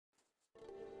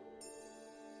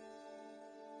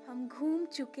हम घूम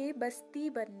चुके बस्ती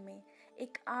बन में,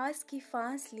 एक आस की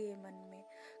फांस लिए मन में।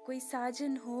 कोई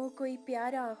साजन हो, कोई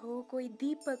प्यारा हो, कोई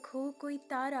दीपक हो, कोई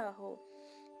तारा हो।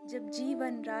 जब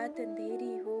जीवन रात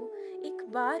अंधेरी हो, एक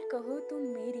बार कहो तुम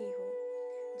मेरी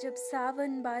हो। जब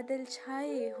सावन बादल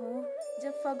छाए हो,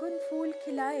 जब फगुन फूल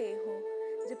खिलाए हो,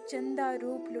 जब चंदा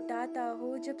रूप लुटाता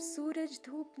हो, जब सूरज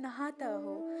धूप नहाता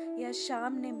हो, या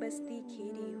शाम ने बस्ती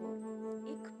घेरी हो,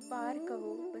 एक बार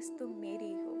कहो बस तुम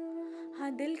मेरी हो।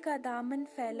 हाँ, दिल का दामन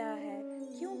फैला है,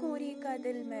 क्यों गोरी का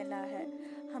दिल मैला है।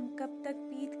 हम कब तक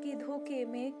पीत के धोखे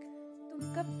में, तुम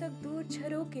कब तक दूर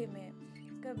झरोके में।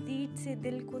 कब दीद से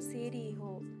दिल को सेरी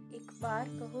हो, एक बार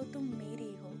कहो तुम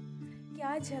मेरी हो।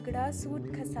 क्या झगड़ा सूट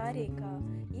खसारे का,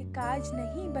 ये काज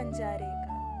नहीं बंजारे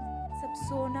का। सब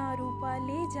सोना रूपा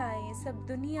ले जाए, सब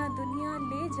दुनिया दुनिया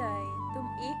ले जाए, तुम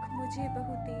एक मुझे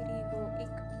बहू तेरी हो,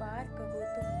 एक बार कहो